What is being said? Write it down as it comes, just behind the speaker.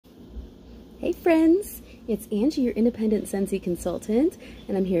Hey friends, it's Angie, your independent Scentsy consultant,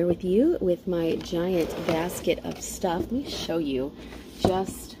 and I'm here with you with my giant basket of stuff. Let me show you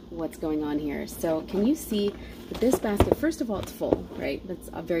just what's going on here. So can you see that this basket, first of all, it's full, right? That's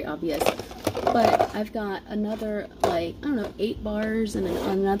very obvious. But I've got another, like, I don't know, 8 bars and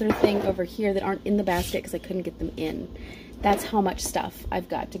another thing over here that aren't in the basket because I couldn't get them in. That's how much stuff I've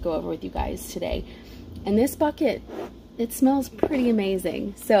got to go over with you guys today. And this bucket, it smells pretty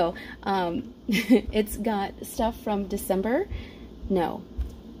amazing. So it's got stuff from December. No,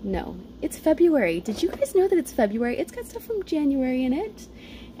 it's February. Did you guys know that it's February? It's got stuff from January in it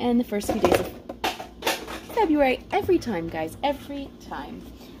and the first few days of February. Every time, guys, every time.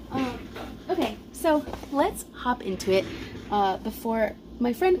 Okay, so let's hop into it before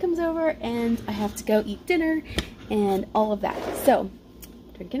my friend comes over and I have to go eat dinner and all of that. So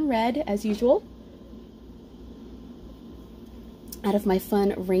drinking red as usual, out of my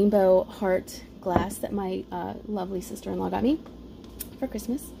fun rainbow heart glass that my lovely sister-in-law got me for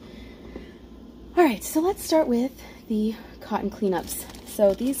Christmas. All right, so let's start with the cotton cleanups.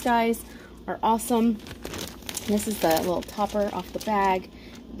 So these guys are awesome. This is the little topper off the bag.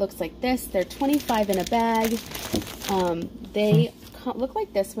 It looks like this. They're 25 in a bag. They look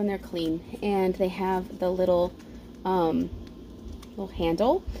like this when they're clean, and they have the little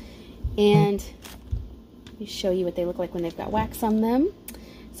handle. And let me show you what they look like when they've got wax on them.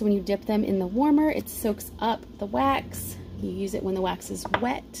 So when you dip them in the warmer, it soaks up the wax. You use it when the wax is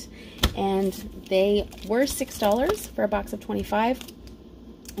wet. And they were $6 for a box of 25,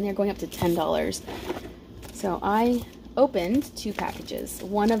 and they're going up to $10. So I opened 2 packages.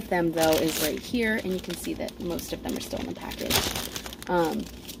 One of them, though, is right here, and you can see that most of them are still in the package.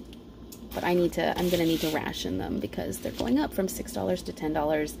 But I'm gonna need to ration them because they're going up from $6 to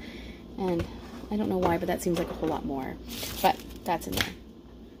 $10, and I don't know why, but that seems like a whole lot more. But that's in there.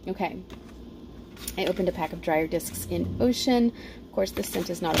 Okay. I opened a pack of dryer discs in Ocean. Of course, this scent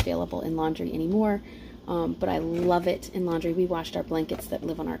is not available in laundry anymore, but I love it in laundry. We washed our blankets that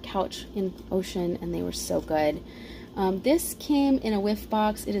live on our couch in Ocean, and they were so good. This came in a whiff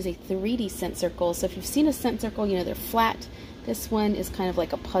box. It is a 3D scent circle. So if you've seen a scent circle, you know they're flat. This one is kind of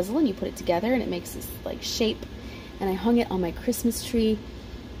like a puzzle, and you put it together, and it makes this like shape. And I hung it on my Christmas tree.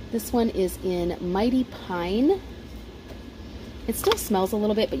 This one is in Mighty Pine. It still smells a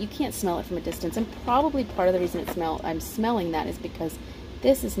little bit, but you can't smell it from a distance. And probably part of the reason I'm smelling that is because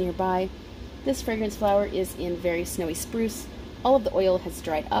this is nearby. This fragrance flower is in Very Snowy Spruce. All of the oil has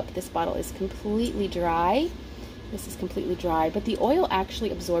dried up. This bottle is completely dry. This is completely dry, but the oil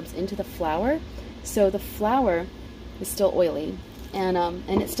actually absorbs into the flower. So the flower is still oily, and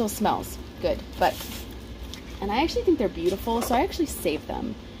it still smells good. And I actually think they're beautiful, so I actually saved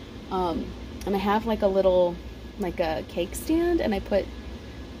them. And I have like a little, like a cake stand, and I put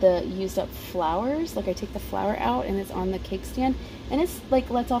the used up flowers, like I take the flower out and it's on the cake stand, and it's like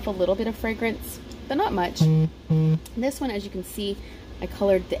lets off a little bit of fragrance, but not much. This one, as you can see, I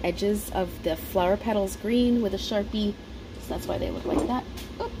colored the edges of the flower petals green with a Sharpie, so that's why they look like that.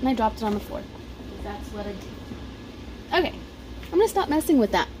 Oh, and I dropped it on the floor. That's what I do. Okay, I'm gonna stop messing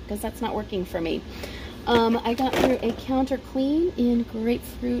with that because that's not working for me. I got through a counter clean in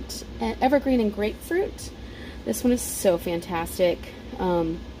grapefruit, evergreen and grapefruit. This one is so fantastic.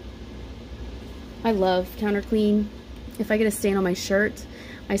 I love counter clean. If I get a stain on my shirt,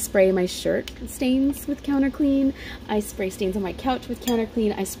 I spray my shirt stains with counter clean. I spray stains on my couch with counter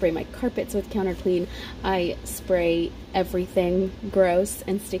clean. I spray my carpets with counter clean. I spray everything gross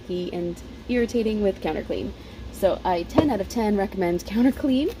and sticky and irritating with counter clean. So I 10 out of 10 recommend counter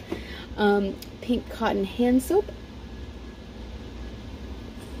clean. Pink cotton hand soap.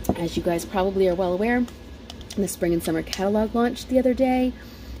 As you guys probably are well aware, the spring and summer catalog launched the other day,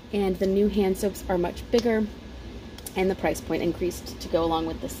 and the new hand soaps are much bigger, and the price point increased to go along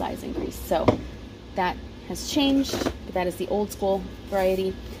with the size increase. So that has changed, but that is the old school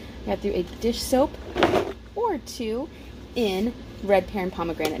variety. I got through a dish soap or 2 in red pear and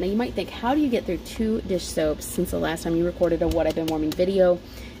pomegranate. Now you might think, how do you get through 2 dish soaps since the last time you recorded a What I've Been Warming video?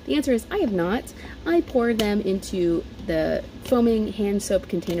 The answer is I have not. I pour them into the foaming hand soap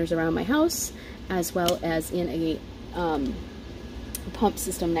containers around my house, as well as in a pump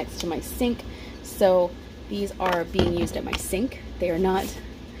system next to my sink. So these are being used at my sink. They are not,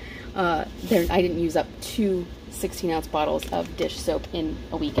 I didn't use up 2 16-ounce bottles of dish soap in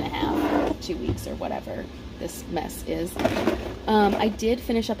a week and a half, 2 weeks or whatever this mess is. I did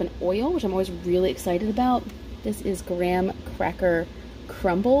finish up an oil, which I'm always really excited about. This is Graham Cracker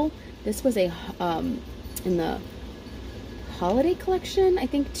Crumble. This was a in the holiday collection, I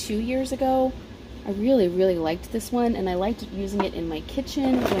think 2 years ago. I really, really liked this one, and I liked using it in my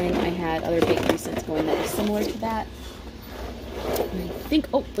kitchen when I had other bakery scents going that were similar to that. And I think,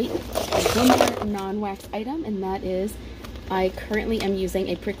 oh wait, there's one more non-wax item, and that is, I currently am using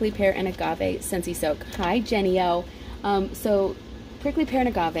a prickly pear and agave Scentsy soak. Hi, Jenny-O. So prickly pear and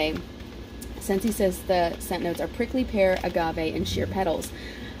agave, Scentsy says the scent notes are prickly pear, agave, and sheer petals.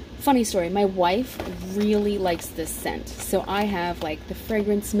 Funny story, my wife really likes this scent. So I have like the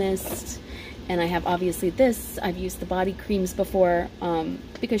fragrance mist, and I have obviously this. I've used the body creams before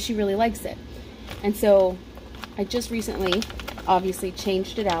because she really likes it. And so I just recently obviously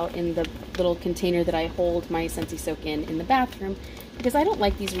changed it out in the little container that I hold my Scentsy soak in the bathroom, because I don't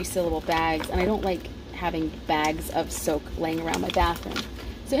like these resealable bags, and I don't like having bags of soak laying around my bathroom.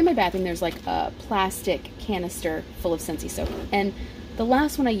 So in my bathroom there's like a plastic canister full of Scentsy soak, and the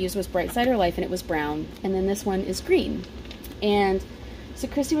last one I used was Bright Cider Life, and it was brown, and then this one is green. And so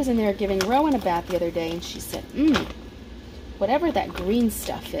Christy was in there giving Rowan a bath the other day, and she said, whatever that green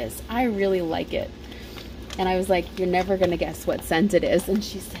stuff is, I really like it. And I was like, you're never going to guess what scent it is. And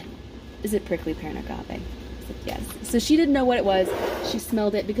she said, is it prickly pear and agave? I said, yes. So she didn't know what it was. She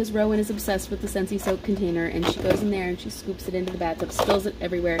smelled it because Rowan is obsessed with the Scentsy soap container, and she goes in there and she scoops it into the bathtub, spills it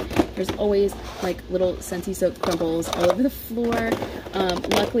everywhere. There's always like little Scentsy soap crumbles all over the floor.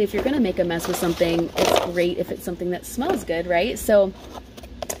 Luckily, if you're going to make a mess with something, it's great if it's something that smells good, right? So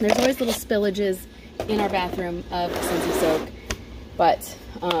there's always little spillages in our bathroom of Scentsy soap, but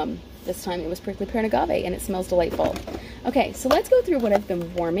this time it was prickly pear and agave, and it smells delightful. Okay, so let's go through what I've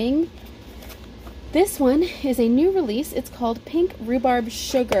been warming. This one is a new release. It's called Pink Rhubarb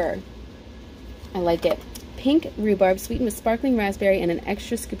Sugar. I like it. Pink rhubarb sweetened with sparkling raspberry and an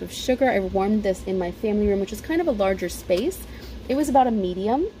extra scoop of sugar. I warmed this in my family room, which is kind of a larger space. It was about a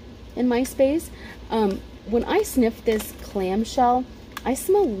medium in my space. When I sniff this clamshell, I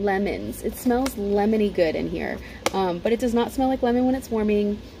smell lemons. It smells lemony good in here, but it does not smell like lemon when it's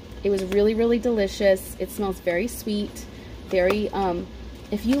warming. It was really, really delicious. It smells very sweet, very,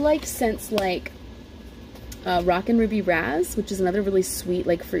 if you like scents like Rockin' Ruby Raz, which is another really sweet,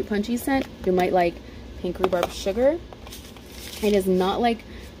 like fruit punchy scent, you might like Pink Rhubarb Sugar. It is not like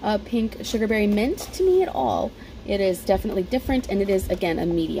Pink Sugarberry Mint to me at all. It is definitely different, and it is, again, a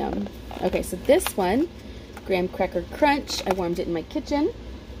medium. Okay, so this one, Graham Cracker Crunch, I warmed it in my kitchen.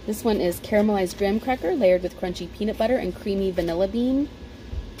 This one is caramelized graham cracker layered with crunchy peanut butter and creamy vanilla bean.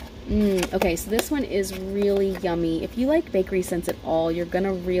 Okay, so this one is really yummy. If you like bakery scents at all, you're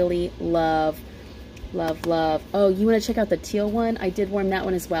gonna really love. Oh, you want to check out the teal one? I did warm that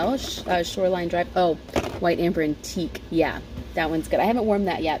one as well. Shoreline Drive. Oh, White Amber and Teak. Yeah, that one's good. I haven't warmed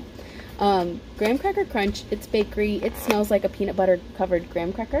that yet. Graham Cracker Crunch. It's bakery. It smells like a peanut butter covered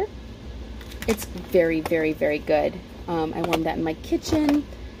graham cracker. It's very, very, very good. I warmed that in my kitchen.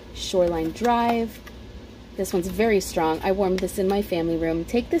 Shoreline Drive. This one's very strong. I warmed this in my family room.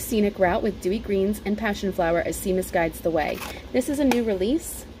 Take the scenic route with dewy greens and passion flower as Seamus guides the way. This is a new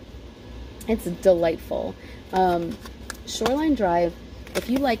release. It's delightful. Shoreline Drive, if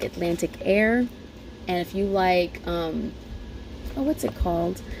you like Atlantic Air, and if you like, oh, what's it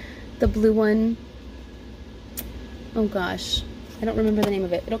called? The blue one. Oh gosh, I don't remember the name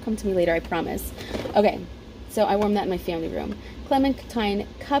of it. It'll come to me later, I promise. Okay, so I warmed that in my family room. Clementine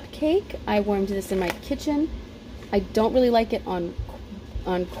Cupcake, I warmed this in my kitchen. I don't really like it on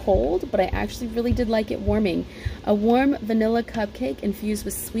cold, but I actually really did like it warming. A warm vanilla cupcake infused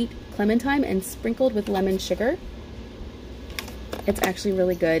with sweet clementine and sprinkled with lemon sugar. It's actually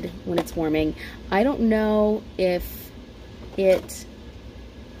really good when it's warming. I don't know if it's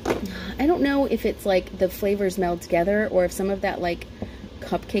like the flavors meld together, or if some of that like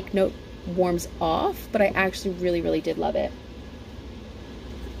cupcake note warms off, but I actually really, really did love it.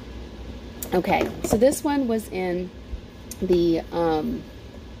 Okay, so this one was in the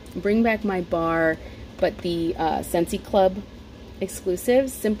Bring Back My Bar, but the Scentsy Club exclusive,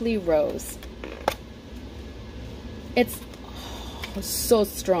 Simply Rose. It's so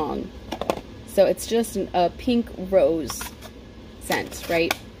strong. So it's just a pink rose scent,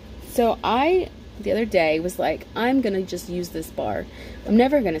 right? So I, the other day, was like, I'm going to just use this bar. I'm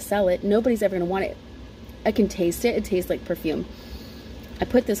never going to sell it. Nobody's ever going to want it. I can taste it. It tastes like perfume. I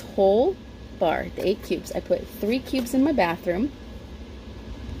put this whole bar, the 8 cubes, I put 3 cubes in my bathroom,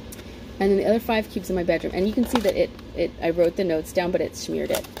 and then the other 5 cubes in my bedroom. And you can see that I wrote the notes down, but it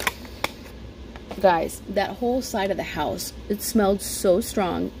smeared it. Guys, that whole side of the house, it smelled so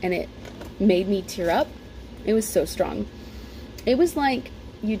strong, and it made me tear up. It was so strong. It was like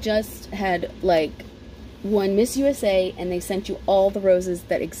you just had like won Miss USA, and they sent you all the roses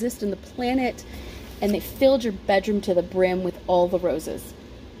that exist on the planet, and they filled your bedroom to the brim with all the roses.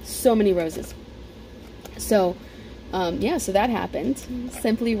 So many roses. So, yeah, so that happened.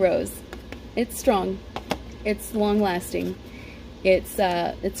 Simply Rose. It's strong. It's long-lasting.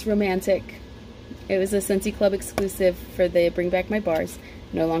 It's romantic. It was a Scentsy Club exclusive for the Bring Back My Bars.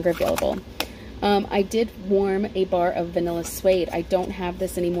 No longer available. I did warm a bar of Vanilla Suede. I don't have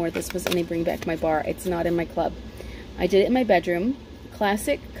this anymore. This was in a Bring Back My Bar. It's not in my club. I did it in my bedroom.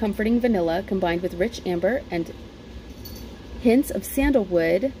 Classic, comforting vanilla combined with rich amber and hints of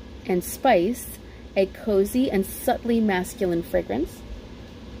sandalwood and spice. A cozy and subtly masculine fragrance.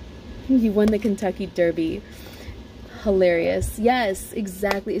 You won the Kentucky Derby. Hilarious. Yes,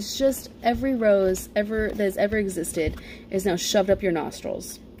 exactly. It's just every rose that has ever existed is now shoved up your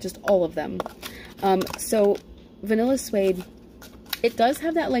nostrils. Just all of them. So Vanilla Suede, it does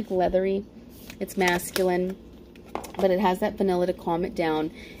have that like leathery, it's masculine, but it has that vanilla to calm it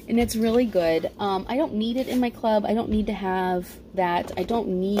down, and it's really good. I don't need it in my club. I don't need to have that. I don't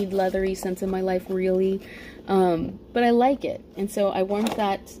need leathery scents in my life, really, but I like it, and so I warmed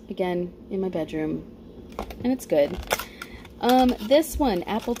that again in my bedroom, and it's good. This one,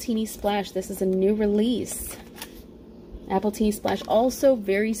 Apple Teeny Splash. This is a new release. Apple Teeny Splash, also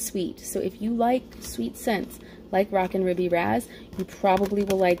very sweet. So if you like sweet scents, like Rockin' Ruby Raz, you probably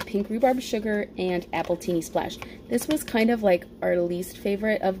will like Pink Rhubarb Sugar and Apple Teeny Splash. This was kind of like our least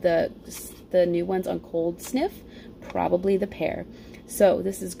favorite of the new ones on Cold Sniff, probably the pear. So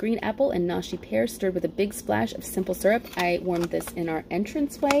this is green apple and nashi pear stirred with a big splash of simple syrup. I warmed this in our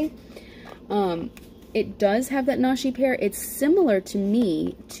entranceway. It does have that nashi pear. It's similar to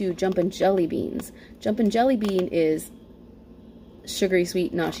me to Jumpin' Jelly Beans. Jumpin' Jelly Bean is sugary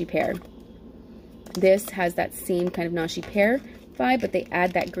sweet nashi pear. This has that same kind of nashi pear vibe, but they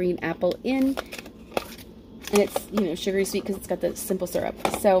add that green apple in, and it's, you know, sugary sweet because it's got the simple syrup.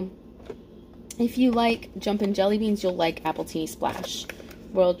 So if you like Jumpin' Jelly Beans, you'll like Apple Teeny Splash.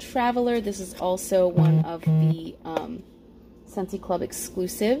 World Traveler, this is also one of the Scentsy Club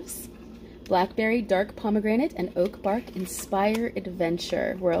exclusives. Blackberry, Dark Pomegranate, and Oak Bark Inspire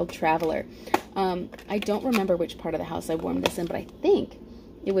Adventure. World Traveler. I don't remember which part of the house I warmed this in, but I think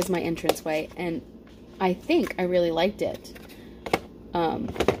it was my entranceway, and I think I really liked it. Got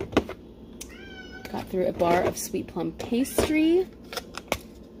through a bar of sweet plum pastry.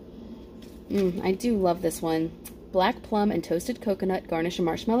 I do love this one. Black plum and toasted coconut, garnish a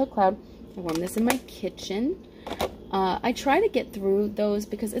marshmallow cloud. I warmed this in my kitchen. I try to get through those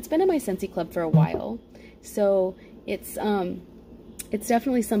because it's been in my Scentsy Club for a while. So it's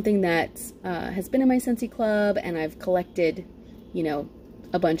definitely something that has been in my Scentsy Club, and I've collected, you know,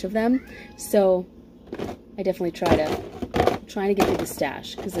 a bunch of them. So I definitely trying to get through the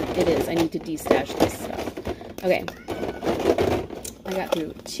stash, because it is. I need to de-stash this stuff. Okay. I got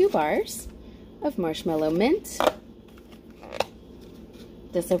through 2 bars of marshmallow mint.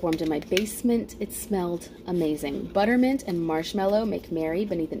 This I warmed in my basement. It smelled amazing. Buttermint and marshmallow make merry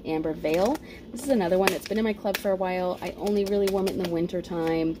beneath an amber veil. This is another one that's been in my club for a while. I only really warm it in the winter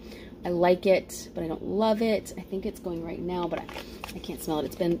time. I like it, but I don't love it. I think it's going right now, but I can't smell it.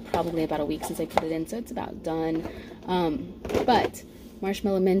 It's been probably about a week since I put it in, so it's about done. But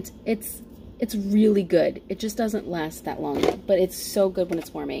marshmallow mint, it's really good. It just doesn't last that long, but it's so good when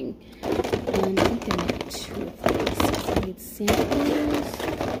it's warming. And I think I need 2 of these. I need samples.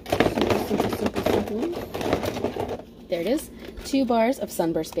 Simple. There it is. 2 bars of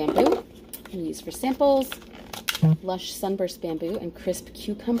sunburst bamboo. I'm use for samples. Lush sunburst bamboo and crisp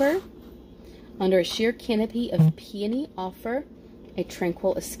cucumber. Under a sheer canopy of peony, offer a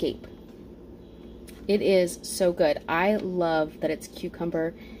tranquil escape. It is so good. I love that it's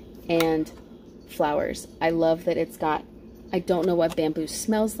cucumber and flowers. I love that it's got, I don't know what bamboo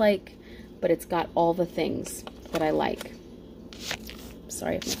smells like, but it's got all the things that I like.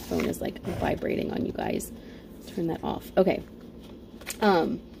 Sorry if my phone is like vibrating on you guys. Turn that off. Okay.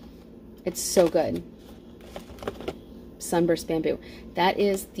 It's so good. Sunburst bamboo. That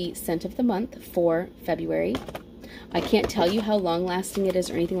is the scent of the month for February. I can't tell you how long lasting it is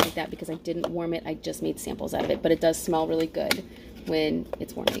or anything like that because I didn't warm it. I just made samples out of it, but it does smell really good when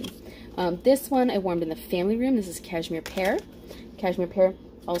it's warming. This one I warmed in the family room. This is Cashmere Pear. Cashmere Pear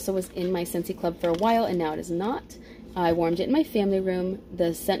also was in my Scentsy Club for a while, and now it is not. I warmed it in my family room.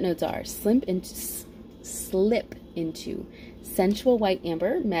 The scent notes are slip into sensual white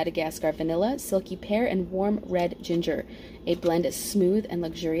amber, Madagascar vanilla, silky pear, and warm red ginger. A blend as smooth and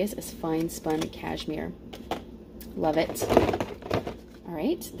luxurious as fine spun cashmere. Love it. All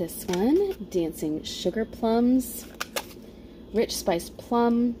right, this one, Dancing Sugar Plums. Rich spiced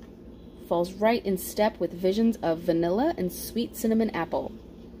plum. Falls right in step with visions of vanilla and sweet cinnamon apple.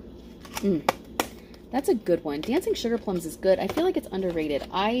 That's a good one. Dancing Sugar Plums is good. I feel like it's underrated.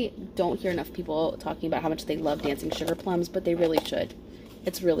 I don't hear enough people talking about how much they love Dancing Sugar Plums, but they really should.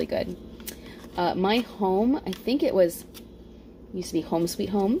 It's really good. My Home, I think it used to be Home Sweet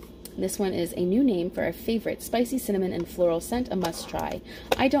Home. This one is a new name for a favorite spicy cinnamon and floral scent, a must try.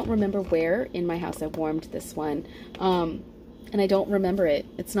 I don't remember where in my house I warmed this one, and I don't remember it.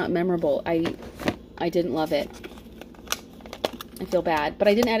 It's not memorable. I didn't love it. I feel bad, but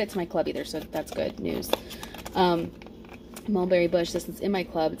I didn't add it to my club either, so that's good news. Mulberry Bush, this is in my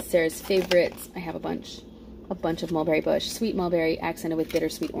club. It's Sarah's favorites. I have a bunch of Mulberry Bush. Sweet mulberry, accented with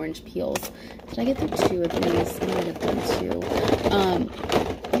bittersweet orange peels. Did I get through 2 of these? I might have done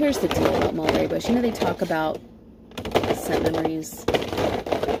 2. Here's the deal about Mulberry Bush. You know, they talk about scent memories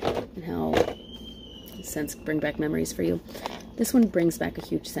and how scents bring back memories for you. This one brings back a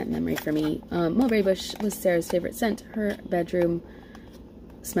huge scent memory for me. Mulberry Bush was Sarah's favorite scent. Her bedroom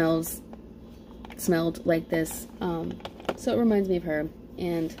smelled like this, so it reminds me of her.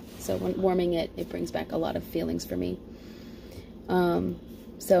 And so when warming it, it brings back a lot of feelings for me.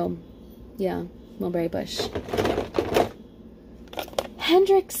 So yeah, Mulberry Bush.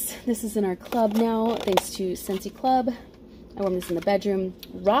 Hendrix, this is in our club now, thanks to Scentsy Club. I warm this in the bedroom.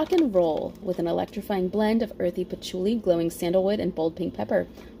 Rock and Roll with an electrifying blend of earthy patchouli, glowing sandalwood, and bold pink pepper,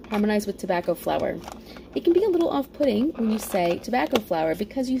 harmonized with tobacco flower. It can be a little off-putting when you say tobacco flower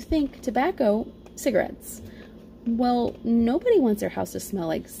because you think tobacco, cigarettes. Well, nobody wants their house to smell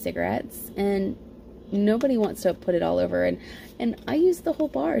like cigarettes, and nobody wants to put it all over. And I use the whole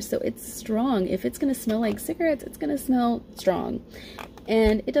bar, so it's strong. If it's going to smell like cigarettes, it's going to smell strong.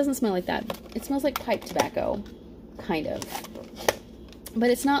 And it doesn't smell like that. It smells like pipe tobacco, kind of. But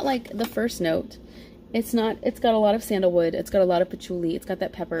it's not like the first note. It's got a lot of sandalwood. It's got a lot of patchouli. It's got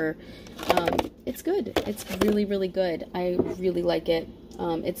that pepper. It's good. It's really, really good. I really like it.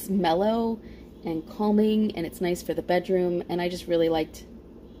 It's mellow and calming, and it's nice for the bedroom, and I just really liked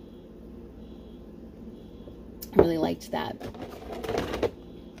that.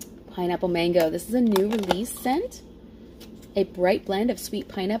 Pineapple Mango. This is a new release scent. A bright blend of sweet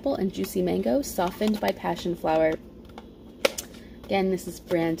pineapple and juicy mango, softened by passion flower. Again, this is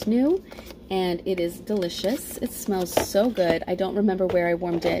brand new, and it is delicious. It smells so good. I don't remember where I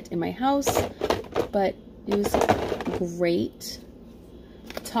warmed it in my house, but it was great.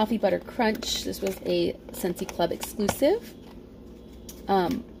 Toffee Butter Crunch. This was a Scentsy Club exclusive.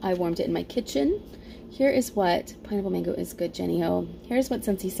 I warmed it in my kitchen. Here is what, Pineapple Mango is good, Jenny O. Here's what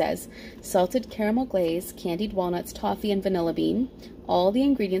Scentsy says. Salted caramel glaze, candied walnuts, toffee, and vanilla bean. All the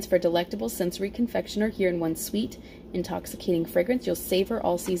ingredients for a delectable sensory confection are here in one sweet, intoxicating fragrance you'll savor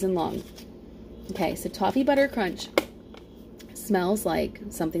all season long. Okay, so Toffee Butter Crunch smells like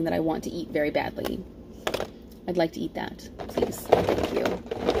something that I want to eat very badly. I'd like to eat that, please. Thank you.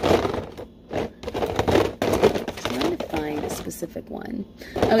 I'm trying to find a specific one.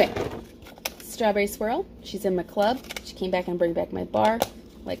 Okay. Strawberry Swirl. She's in my club. She came back and bring back my bar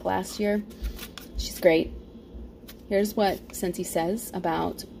like last year. She's great. Here's what Scentsy says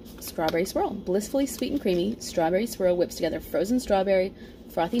about Strawberry Swirl. Blissfully sweet and creamy, Strawberry Swirl whips together frozen strawberry,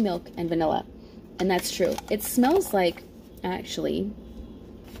 frothy milk, and vanilla. And that's true. It smells like, actually,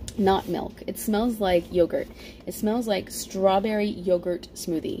 not milk. It smells like yogurt. It smells like strawberry yogurt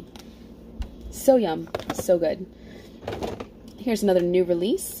smoothie. So yum. So good. Here's another new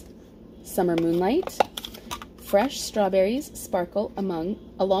release. Summer Moonlight. Fresh strawberries sparkle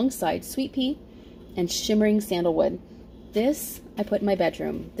alongside sweet pea and shimmering sandalwood. This I put in my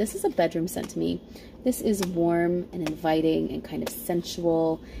bedroom. This is a bedroom scent to me. This is warm and inviting and kind of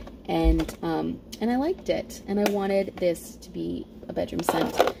sensual, and I liked it. And I wanted this to be a bedroom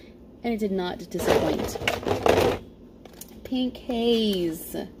scent, and it did not disappoint. Pink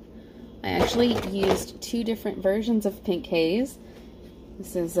Haze. I actually used 2 different versions of Pink Haze.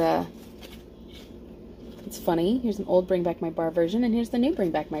 This is it's funny. Here's an old Bring Back My Bar version, and here's the new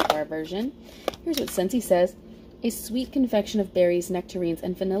Bring Back My Bar version. Here's what Scentsy says. A sweet confection of berries, nectarines,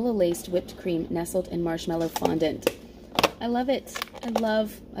 and vanilla-laced whipped cream nestled in marshmallow fondant. I love it. I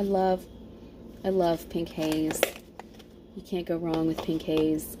love Pink Haze. You can't go wrong with Pink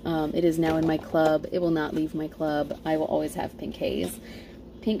Haze. It is now in my club. It will not leave my club. I will always have Pink Haze.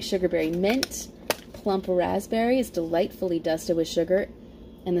 Pink Sugarberry Mint. Plump Raspberry is delightfully dusted with sugar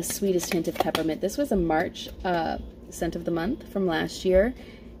and the sweetest hint of peppermint. This was a March scent of the month from last year,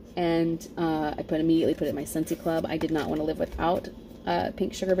 and I immediately put it in my Scentsy Club. I did not want to live without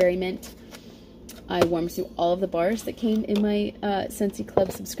Pink Sugarberry Mint. I warmed through all of the bars that came in my Scentsy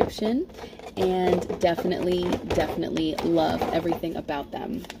Club subscription, and definitely love everything about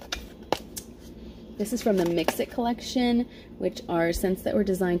them. This is from the Mix It collection, which are scents that were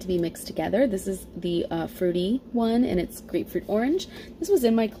designed to be mixed together. This is the fruity one, and it's grapefruit orange. This was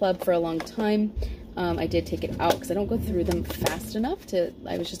in my club for a long time. I did take it out because I don't go through them fast enough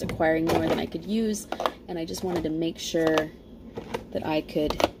I was just acquiring more than I could use, and I just wanted to make sure that I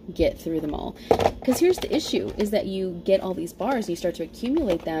could get through them all. Because here's the issue, is that you get all these bars and you start to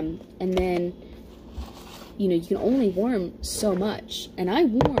accumulate them, and then, you know, you can only warm so much. And I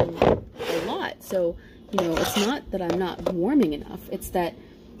warm a lot, so, you know, it's not that I'm not warming enough. It's that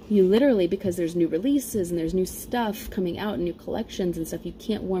you literally, because there's new releases and there's new stuff coming out and new collections and stuff, you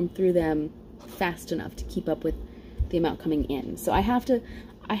can't warm through them fast enough to keep up with the amount coming in. So I have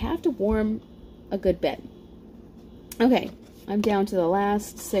to warm a good bit. Okay, I'm down to the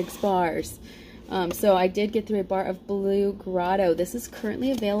last 6 bars. So I did get through a bar of Blue Grotto. This is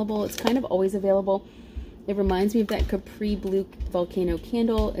currently available. It's kind of always available. It reminds me of that Capri Blue Volcano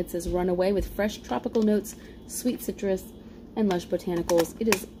candle. It says Runaway with fresh tropical notes, sweet citrus, and lush botanicals.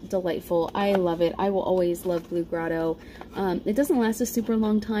 It is delightful. I love it. I will always love Blue Grotto. It doesn't last a super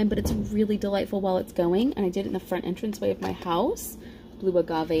long time, but it's really delightful while it's going. And I did it in the front entranceway of my house. Blue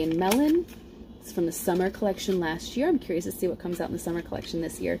Agave and Melon. It's from the summer collection last year. I'm curious to see what comes out in the summer collection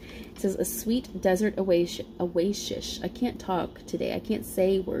this year. It says a sweet desert oasis. I can't talk today. I can't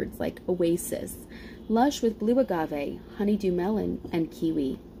say words like oasis. Lush with blue agave, honeydew melon, and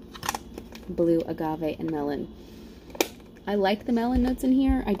kiwi. Blue agave and melon. I like the melon notes in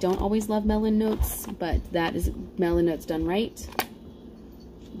here. I don't always love melon notes, but that is melon notes done right.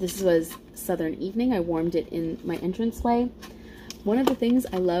 This was Southern Evening. I warmed it in my entranceway. One of the things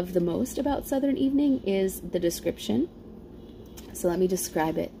I love the most about Southern Evening is the description. So let me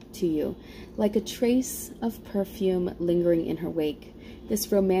describe it to you. Like a trace of perfume lingering in her wake,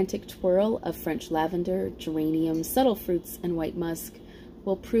 this romantic twirl of French lavender, geranium, subtle fruits, and white musk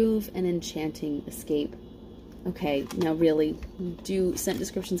will prove an enchanting escape. Okay, now really, do scent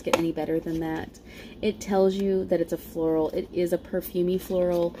descriptions get any better than that? It tells you that it's a floral. It is a perfumey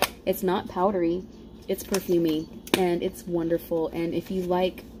floral. It's not powdery. It's perfumey, and it's wonderful. And if you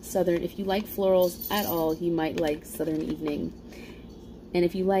like florals at all, you might like Southern Evening. And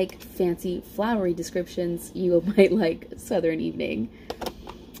if you like fancy flowery descriptions, you might like Southern Evening.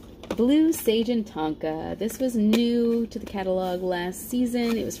 Blue Sage and Tonka. This was new to the catalog last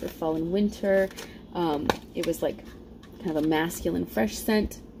season. It was for fall and winter. It was like kind of a masculine fresh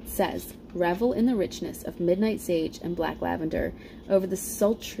scent. It says, revel in the richness of midnight sage and black lavender over the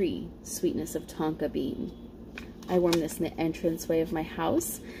sultry sweetness of tonka bean. I warm this in the entranceway of my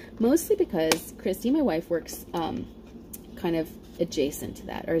house, mostly because Christy, my wife, works kind of adjacent to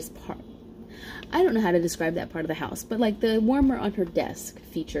that, or as part. I don't know how to describe that part of the house, but like the warmer on her desk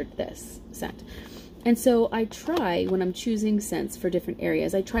featured this scent. And so I try, when I'm choosing scents for different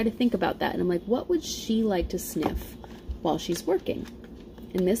areas, I try to think about that. And I'm like, what would she like to sniff while she's working?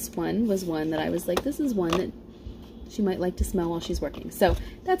 And this one was one that I was like, this is one that she might like to smell while she's working. So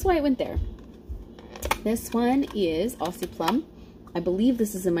that's why it went there. This one is Aussie Plum. I believe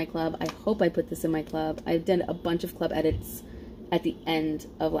this is in my club. I hope I put this in my club. I've done a bunch of club edits at the end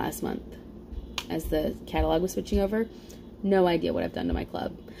of last month as the catalog was switching over. No idea what I've done to my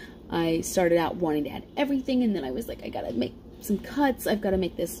club. I started out wanting to add everything, and then I was like, I gotta make some cuts. I've got to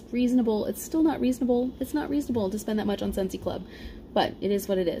make this reasonable. It's still not reasonable. It's not reasonable to spend that much on Scentsy Club, but it is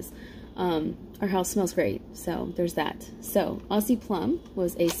what it is. Our house smells great, so there's that. So Aussie Plum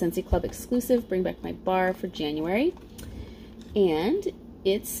was a Scentsy Club exclusive. Bring back my bar for January. And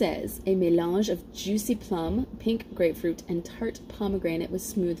it says a melange of juicy plum, pink grapefruit, and tart pomegranate with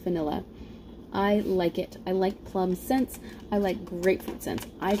smooth vanilla. I like it. I like plum scents. I like grapefruit scents.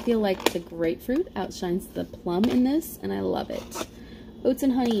 I feel like the grapefruit outshines the plum in this, and I love it. Oats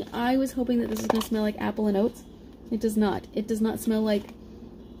and honey. I was hoping that this was going to smell like apple and oats. It does not. It does not smell like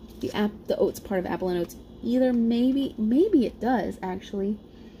the oats part of apple and oats either. Maybe it does, actually.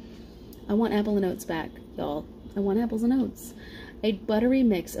 I want apple and oats back, y'all. I want apples and oats. A buttery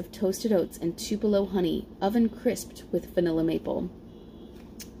mix of toasted oats and Tupelo honey, oven crisped with vanilla maple.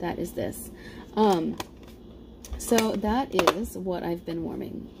 That is this. So that is what I've been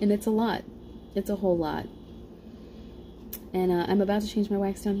warming, and it's a lot. It's a whole lot. And I'm about to change my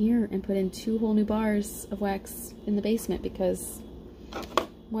wax down here and put in 2 whole new bars of wax in the basement, because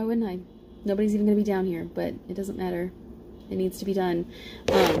why wouldn't I? Nobody's even going to be down here, but it doesn't matter. It needs to be done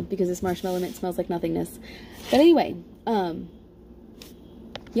because this marshmallow mint smells like nothingness. But anyway,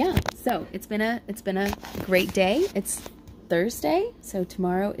 yeah. So it's been a great day. It's Thursday, so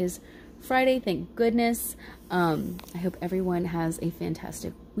tomorrow is Friday. Thank goodness. I hope everyone has a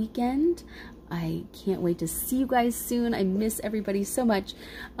fantastic weekend. I can't wait to see you guys soon. I miss everybody so much.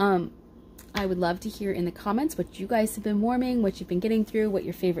 I would love to hear in the comments what you guys have been warming, what you've been getting through, what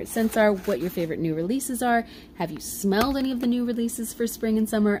your favorite scents are, what your favorite new releases are. Have you smelled any of the new releases for spring and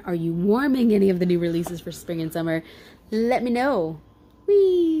summer? Are you warming any of the new releases for spring and summer? Let me know.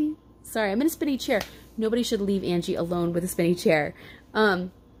 Whee! Sorry, I'm in a spinny chair. Nobody should leave Angie alone with a spinny chair.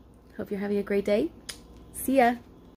 Hope you're having a great day. See ya.